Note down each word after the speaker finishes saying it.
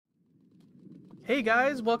Hey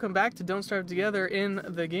guys, welcome back to Don't Starve Together in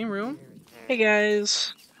the game room. Hey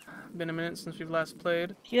guys. Been a minute since we've last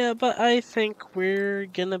played. Yeah, but I think we're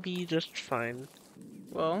gonna be just fine.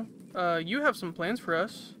 Well, you have some plans for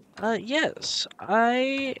us. Yes,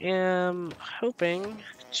 I am hoping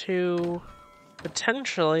to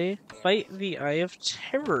potentially fight the Eye of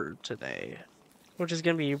Terror today, which is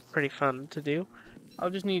gonna be pretty fun to do. I'll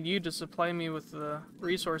just need you to supply me with the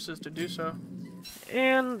resources to do so.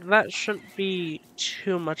 And that shouldn't be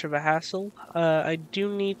too much of a hassle. I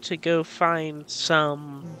do need to go find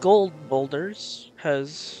some gold boulders,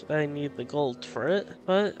 because I need the gold for it.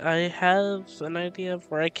 But I have an idea of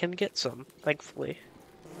where I can get some, thankfully.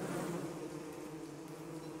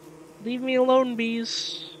 Leave me alone,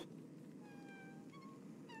 bees.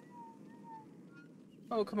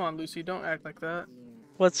 Oh, come on, Lucy, don't act like that.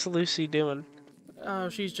 What's Lucy doing? Oh,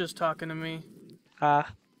 she's just talking to me.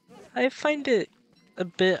 Ah, I find it a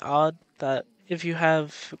bit odd that if you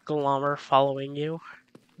have Glamor following you,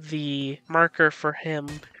 the marker for him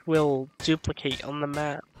will duplicate on the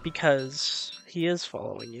map because he is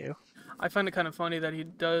following you. I find it kind of funny that he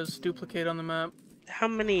does duplicate on the map. How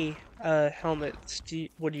many helmets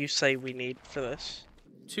would you say we need for this?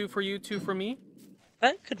 2 for you, 2 for me.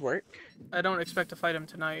 That could work. I don't expect to fight him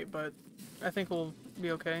tonight, but I think we'll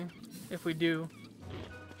be okay if we do.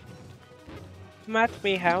 Match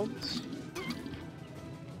me, hounds.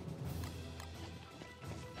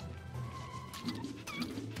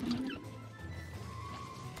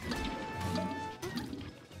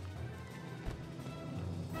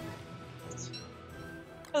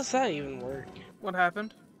 How does that even work? What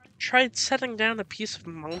happened? Tried setting down a piece of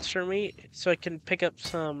monster meat so I can pick up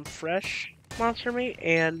some fresh monster meat,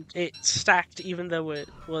 and it stacked even though it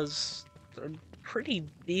was a pretty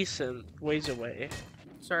decent ways away.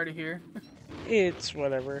 Sorry to hear. It's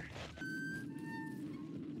whatever.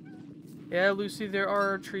 Yeah, Lucy, there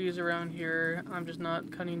are trees around here. I'm just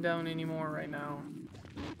not cutting down anymore right now.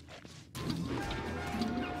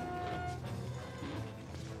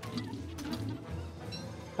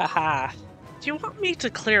 Haha. Do you want me to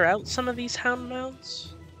clear out some of these hound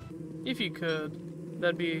mounts? If you could,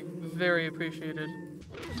 that'd be very appreciated.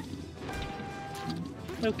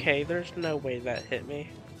 Okay, there's no way that hit me.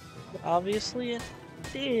 Obviously it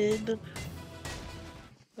did.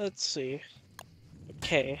 Let's see.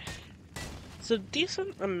 Okay. It's a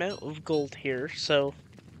decent amount of gold here, so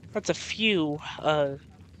that's a few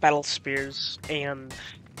battle spears and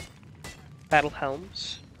battle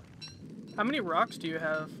helms. How many rocks do you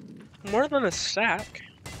have? More than a stack.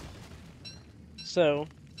 So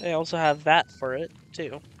I also have that for it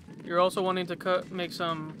too. You're also wanting to make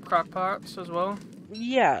some crock pots as well?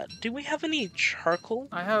 Yeah, do we have any charcoal?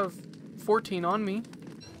 I have 14 on me.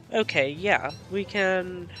 Okay, yeah, we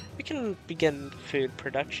can begin food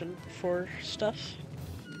production for stuff.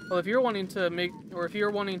 Well, if you're wanting to make, or if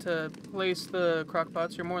you're wanting to place the crock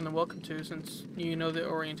pots, you're more than welcome to, since you know the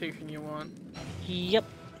orientation you want. Yep.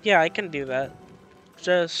 Yeah, I can do that.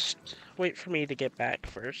 Just wait for me to get back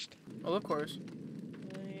first. Well, of course.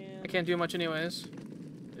 I can't do much anyways,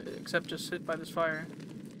 except just sit by this fire.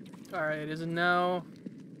 Alright, it is now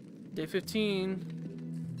day 15.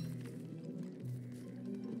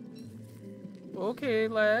 Okay,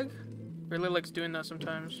 lag. Really likes doing that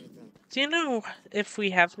sometimes. Do you know if we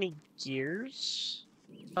have any gears?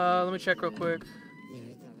 Let me check real quick.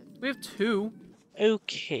 We have 2.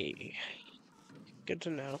 Okay. Good to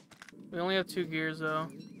know. We only have 2 gears though.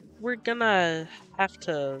 We're gonna have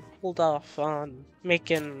to hold off on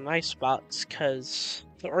making ice box because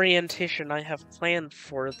the orientation I have planned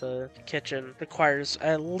for the kitchen requires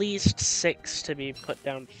at least 6 to be put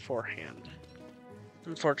down beforehand.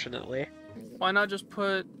 Unfortunately. Why not just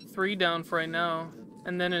put 3 down for right now,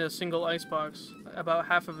 and then in a single icebox, about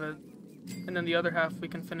half of it, and then the other half we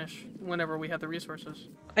can finish whenever we have the resources.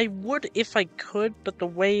 I would if I could, but the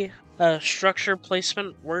way structure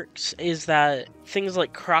placement works is that things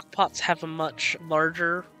like crockpots have a much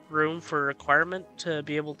larger room for requirement to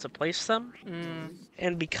be able to place them.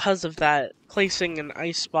 And because of that, placing an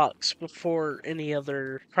icebox before any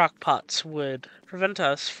other crockpots would prevent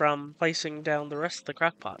us from placing down the rest of the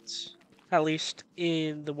crockpots. At least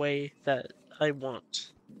in the way that I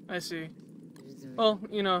want. I see. Well,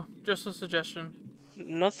 just a suggestion.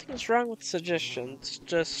 Nothing's wrong with suggestions,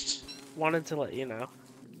 just wanted to let you know.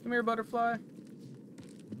 Come here, butterfly.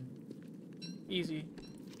 Easy.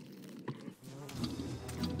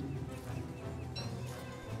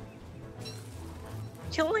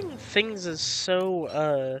 Killing things is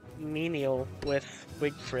so, menial with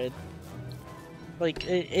Wigfrid. Like,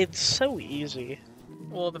 it's so easy.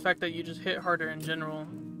 Well, the fact that you just hit harder in general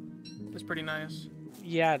is pretty nice.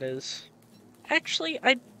 Yeah, it is. Actually,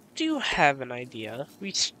 I do have an idea.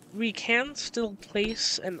 We can still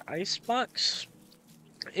place an icebox.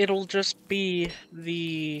 It'll just be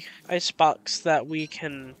the icebox that we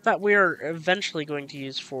are eventually going to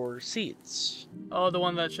use for seeds. Oh, the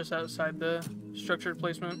one that's just outside the structured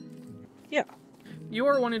placement? Yeah. You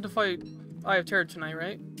are wanting to fight Eye of Terror tonight,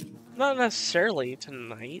 right? Not necessarily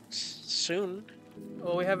tonight. Soon.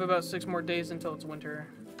 Well, we have about 6 more days until it's winter.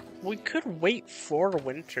 We could wait for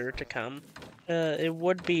winter to come. It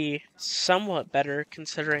would be somewhat better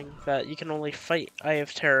considering that you can only fight Eye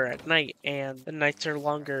of Terror at night, and the nights are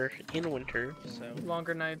longer in winter, so...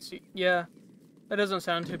 Longer nights. Yeah. That doesn't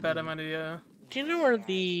sound too bad of an idea. Do you know where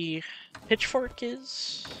the pitchfork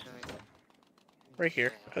is? Right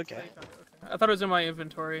here. Okay. I thought it was in my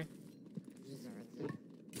inventory.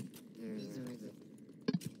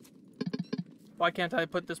 Why can't I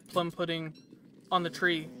put this plum pudding on the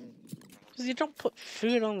tree? Because you don't put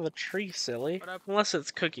food on the tree, silly. Unless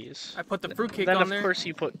it's cookies. I put the fruitcake Then on there. of course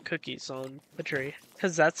you put cookies on the tree.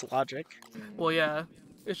 Because that's logic. Well, yeah.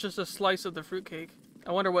 It's just a slice of the fruitcake.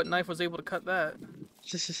 I wonder what knife was able to cut that.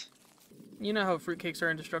 You know how fruitcakes are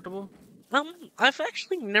indestructible? I've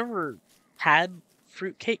actually never had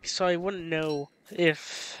fruitcake, so I wouldn't know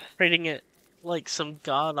if rating it like some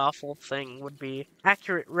god-awful thing would be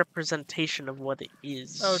accurate representation of what it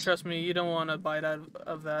is. Oh, trust me, you don't want to bite out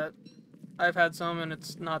of that. I've had some and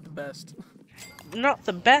it's not the best. Not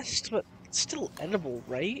the best, but still edible,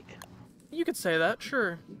 right? You could say that,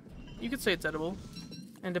 sure. You could say it's edible.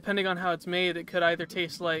 And depending on how it's made, it could either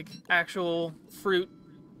taste like actual fruit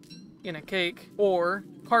in a cake or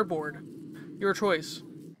cardboard. Your choice.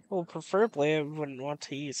 Well, preferably I wouldn't want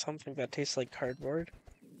to eat something that tastes like cardboard.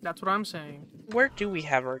 That's what I'm saying. Where do we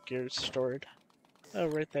have our gears stored? Oh,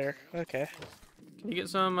 right there. Okay. Can you get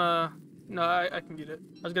some, No, I can get it.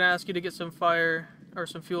 I was gonna ask you to get some fire, or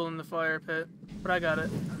some fuel in the fire pit, but I got it.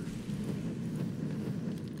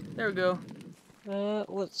 There we go.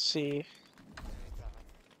 Let's see.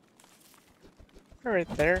 Right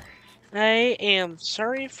there. I am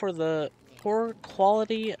sorry for the poor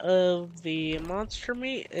quality of the monster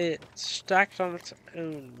meat. It's stacked on its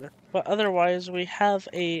own. But otherwise, we have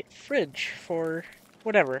a fridge for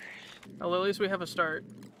whatever. Well, at least we have a start.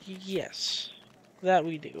 Yes, that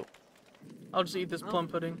we do. I'll just eat this plum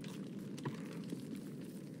pudding.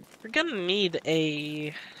 We're gonna need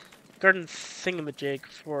a garden thingamajig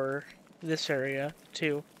for this area,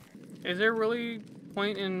 too. Is there really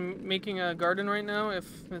point in making a garden right now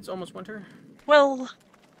if it's almost winter? Well,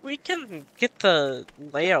 we can get the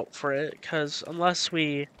layout for it, because unless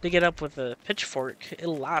we dig it up with a pitchfork,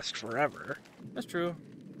 it'll last forever. That's true.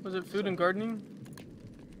 Was it food and gardening?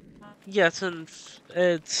 Yes, and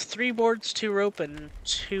it's 3 boards, 2 rope, and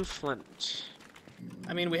 2 flint.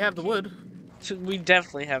 I mean, we have the wood. So we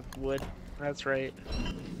definitely have wood. That's right.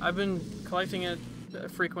 I've been collecting it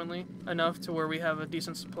frequently, enough to where we have a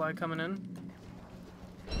decent supply coming in.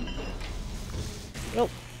 Well,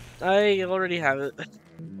 I already have it.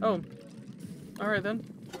 Oh. Alright then.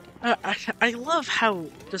 I love how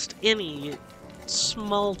just any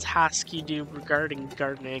small task you do regarding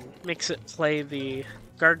gardening makes it play the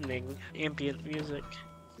gardening ambient music.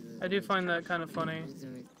 I do find that kind of funny.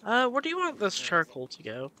 Where do you want this charcoal to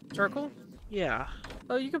go? Charcoal? Yeah.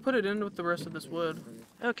 Oh, you can put it in with the rest of this wood.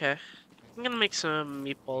 Okay. I'm gonna make some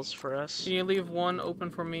meatballs for us. Can you leave one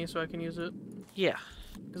open for me so I can use it? Yeah.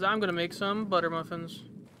 Because I'm gonna make some butter muffins.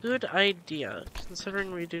 Good idea,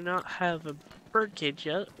 considering we do not have a birdcage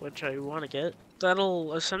yet, which I want to get.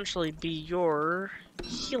 That'll essentially be your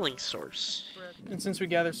healing source. And since we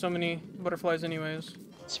gather so many butterflies anyways.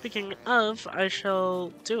 Speaking of, I shall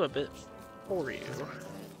do a bit for you.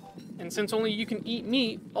 And since only you can eat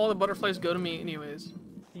meat, all the butterflies go to me anyways.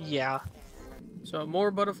 Yeah. So more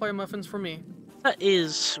butterfly muffins for me. That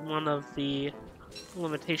is one of the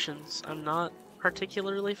limitations I'm not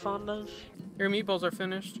particularly fond of. Your meatballs are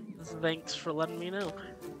finished. Thanks for letting me know.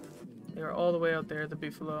 They are all the way out there, the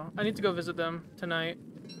Beefalo. I need to go visit them tonight.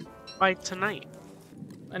 By tonight.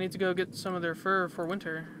 I need to go get some of their fur for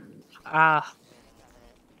winter. Ah.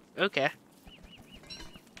 Okay.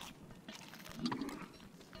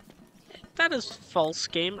 That is false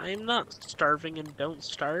game. I am not starving and don't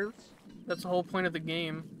starve. That's the whole point of the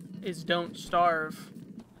game, is don't starve.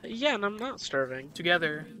 Yeah, and I'm not starving.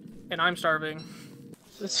 Together. And I'm starving.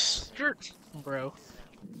 It's bro.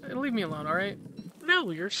 Leave me alone, alright?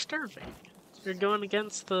 No, you're starving. You're going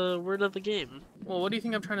against the word of the game. Well, what do you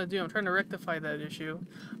think I'm trying to do? I'm trying to rectify that issue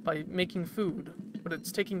by making food, but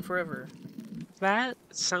it's taking forever. That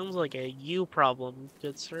sounds like a you problem,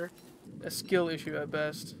 good sir. A skill issue at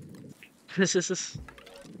best.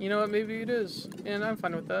 You know what? Maybe it is, and I'm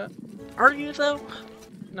fine with that. Are you though?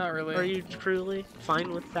 Not really. Are you truly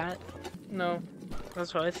fine with that? No.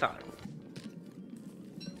 That's what I thought.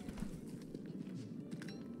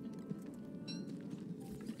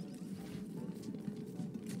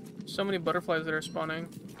 So many butterflies that are spawning.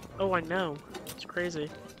 Oh, I know. It's crazy.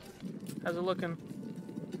 How's it looking?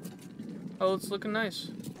 Oh, it's looking nice.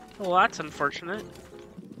 Well, that's unfortunate.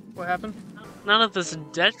 What happened? None of this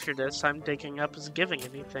detritus I'm digging up is giving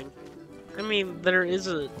anything. I mean, there is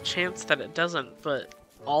a chance that it doesn't, but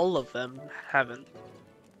all of them haven't.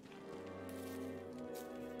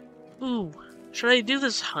 Ooh, should I do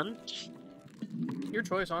this hunt? Your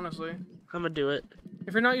choice, honestly. I'm gonna do it.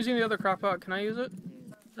 If you're not using the other crock pot, can I use it?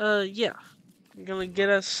 Yeah. I'm gonna get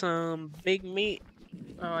us some big meat.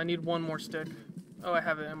 Oh, I need one more stick. Oh, I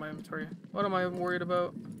have it in my inventory. What am I worried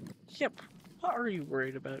about? Yep. What are you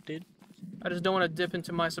worried about, dude? I just don't want to dip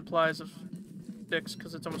into my supplies of sticks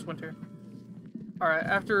because it's almost winter. Alright,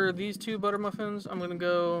 after these 2 butter muffins, I'm gonna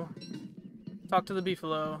go talk to the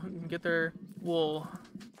beefalo and get their wool.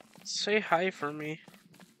 Say hi for me,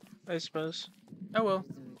 I suppose. Oh well.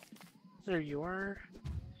 There you are.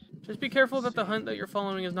 Just be careful that the hunt that you're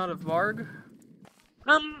following is not a Varg.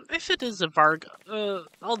 If it is a Varg,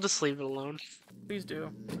 I'll just leave it alone. Please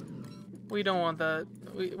do. We don't want that.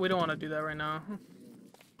 We don't want to do that right now.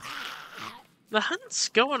 The hunt's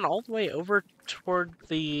going all the way over toward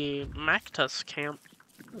the Mactus camp.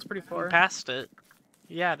 That's pretty far. Past it.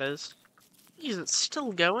 Yeah, it is. Is it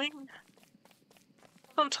still going?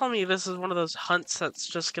 Don't tell me this is one of those hunts that's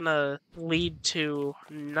just gonna lead to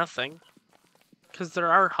nothing. Because there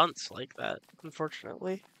are hunts like that,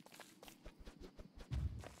 unfortunately.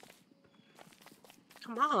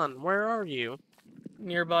 Come on, where are you?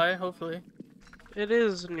 Nearby, hopefully. It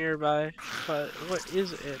is nearby, but what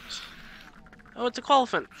is it? Oh, it's a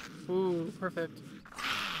Qualiphant. Ooh, perfect.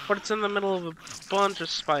 But it's in the middle of a bunch of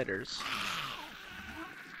spiders.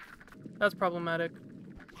 That's problematic.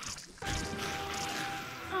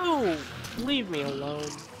 Oh, leave me alone.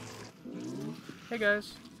 Hey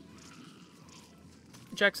guys.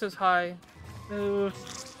 Jack says hi. Leave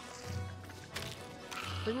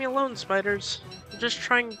me alone, spiders. I'm just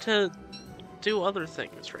trying to do other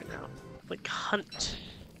things right now. Like hunt.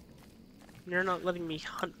 You're not letting me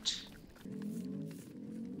hunt.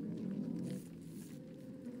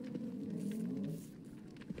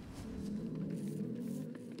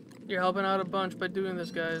 You're helping out a bunch by doing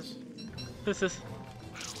this, guys. This is...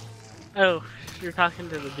 Oh, you're talking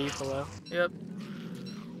to the beefalo. Yep.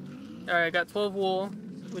 Alright, I got 12 wool,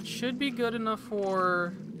 which should be good enough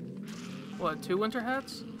for... what, 2 winter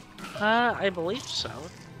hats? I believe so.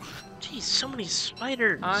 Jeez, so many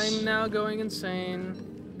spiders. I'm now going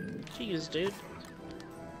insane. Jeez, dude.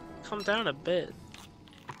 Calm down a bit.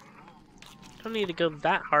 Don't need to go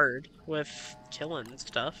that hard with killing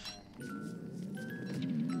stuff.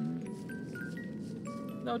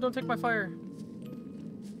 No, don't take my fire.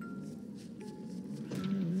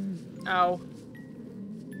 Ow.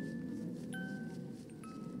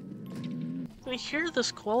 I hear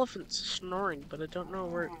this Qualiphant snoring, but I don't know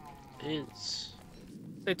where it is.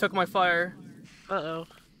 They took my fire. Uh-oh.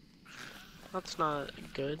 That's not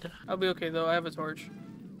good. I'll be okay though, I have a torch.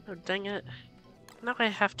 Oh, dang it. Now I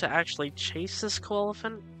have to actually chase this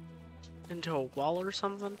Qualiphant into a wall or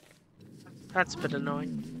something? That's a bit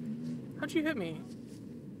annoying. How'd you hit me?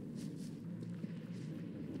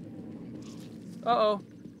 Uh-oh.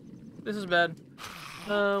 This is bad.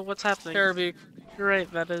 What's happening? Terrorbeak. You're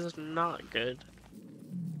right, that is not good.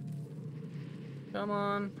 Come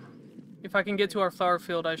on. If I can get to our flower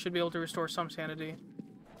field, I should be able to restore some sanity.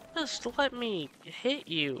 Just let me hit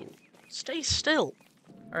you. Stay still.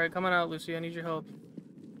 Alright, come on out, Lucy. I need your help.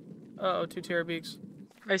 Uh-oh, 2 Terrorbeaks.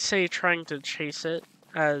 I say trying to chase it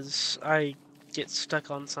as I get stuck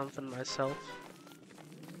on something myself.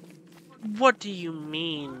 What do you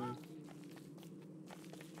mean?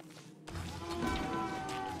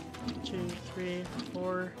 2, 3,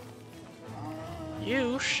 4.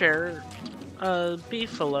 You share a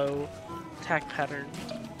beefalo attack pattern.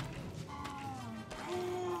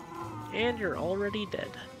 And you're already dead.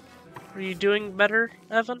 Are you doing better,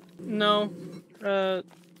 Evan? No.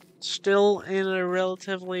 Still in a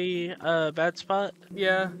relatively bad spot?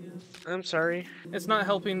 Yeah. I'm sorry. It's not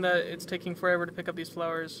helping that it's taking forever to pick up these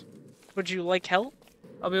flowers. Would you like help?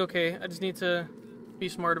 I'll be okay. I just need to be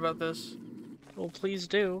smart about this. Well, please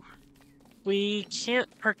do. We can't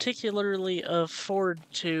particularly afford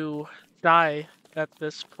to die at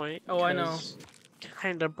this point. Oh, I know.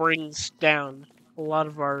 Kind of brings down a lot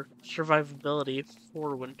of our survivability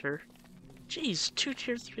for winter. Jeez, 2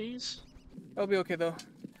 tier 3s? I'll be okay though.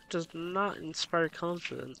 does not inspire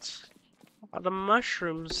confidence. A lot of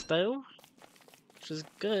mushrooms, though, which is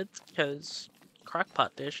good, because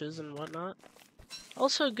crockpot dishes and whatnot.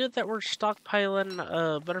 Also good that we're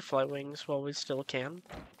stockpiling butterfly wings while we still can,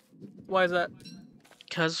 Why is that?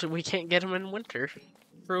 because we can't get them in winter.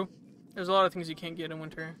 True. There's a lot of things you can't get in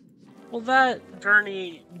winter. Well, that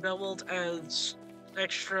journey doubled as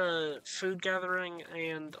extra food gathering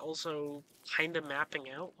and also kind of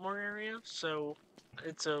mapping out more area, so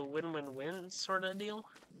it's a win-win-win sort of deal.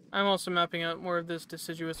 I'm also mapping out more of this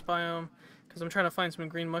deciduous biome, because I'm trying to find some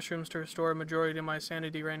green mushrooms to restore a majority of my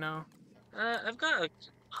sanity right now. I've got a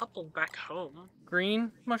couple back home.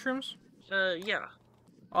 Green mushrooms? Yeah.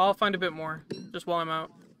 I'll find a bit more, just while I'm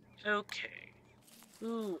out. Okay.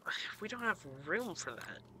 Ooh, we don't have room for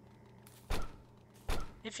that.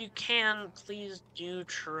 If you can, please do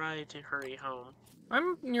try to hurry home.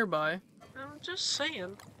 I'm nearby. I'm just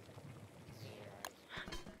saying.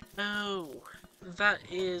 Oh, that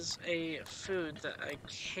is a food that I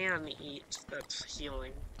can eat that's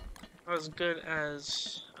healing. As good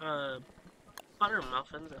as, butter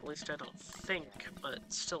muffins, at least I don't think, but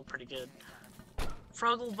still pretty good.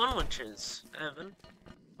 Froggle bunwitches, Evan.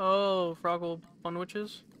 Oh, Froggle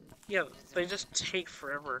bunwitches? Yeah, they just take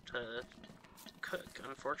forever to cook,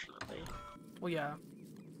 unfortunately. Well, yeah.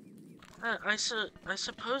 I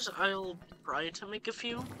suppose I'll try to make a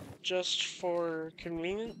few, just for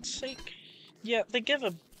convenience sake. Yeah, they give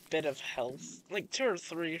a bit of health. Like 2 or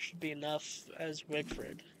 3 should be enough as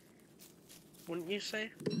Wigfrid. Wouldn't you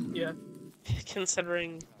say? Yeah.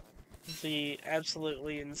 Considering the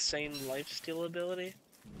absolutely insane lifesteal ability,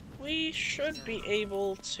 we should be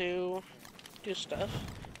able to do stuff.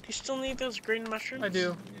 Do you still need those green mushrooms? I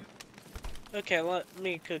do. Okay, let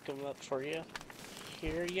me cook them up for you.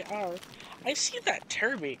 Here you are. I see that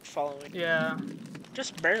Terbeak following you. Yeah.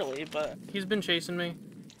 Just barely, but He's been chasing me.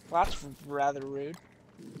 that's rather rude.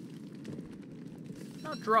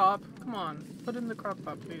 Not drop. Come on. Put it in the crock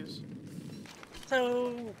pot, please.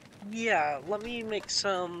 So, yeah, let me make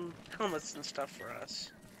some helmets and stuff for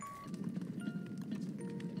us.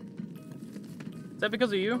 Is that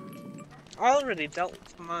because of you? I already dealt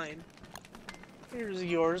with mine. Here's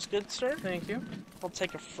yours, good sir. Thank you. I'll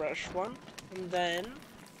take a fresh one. And then,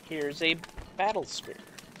 here's a battle spear.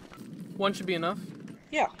 One should be enough.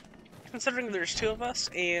 Yeah, considering there's 2 of us,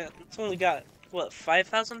 and it's only got, what,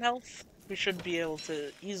 5,000 health? We should be able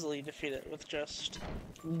to easily defeat it with just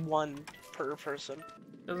 1 per person.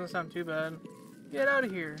 Doesn't sound too bad. Get out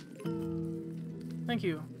of here. Thank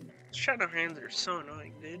you. Shadow hands are so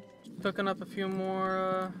annoying, dude. Cooking up a few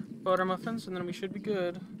more butter muffins, and then we should be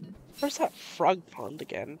good. Where's that frog pond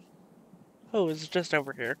again? Oh, it's just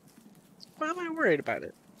over here. Why am I worried about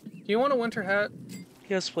it? Do you want a winter hat?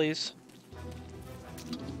 Yes, please.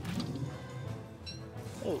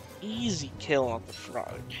 Oh, easy kill on the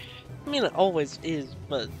frog. I mean, it always is,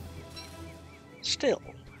 but still.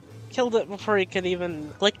 Killed it before he could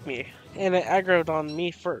even lick me, and it aggroed on me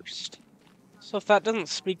first. So if that doesn't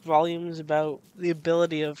speak volumes about the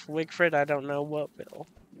ability of Wigfrid, I don't know what will.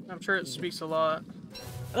 I'm sure it speaks a lot.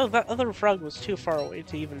 Oh, that other frog was too far away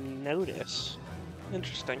to even notice.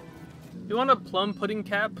 Interesting. You want a plum pudding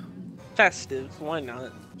cap? Festive, why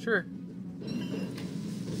not? Sure.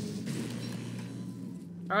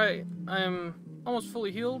 Alright, I'm almost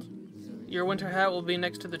fully healed. Your winter hat will be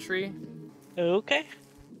next to the tree. Okay,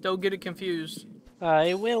 Don't get it confused.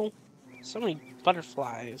 I will. So many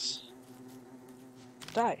butterflies.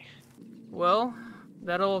 Die. Well,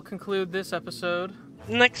 that'll conclude this episode.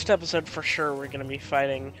 Next episode for sure we're gonna be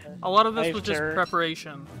fighting. A lot of this Eye was of just Terror.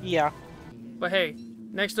 preparation. Yeah. But hey,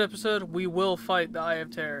 next episode we will fight the Eye of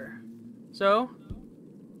Terror. So,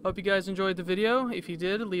 hope you guys enjoyed the video. If you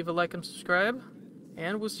did, leave a like and subscribe.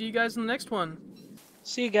 And we'll see you guys in the next one.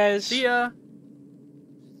 See you guys. See ya!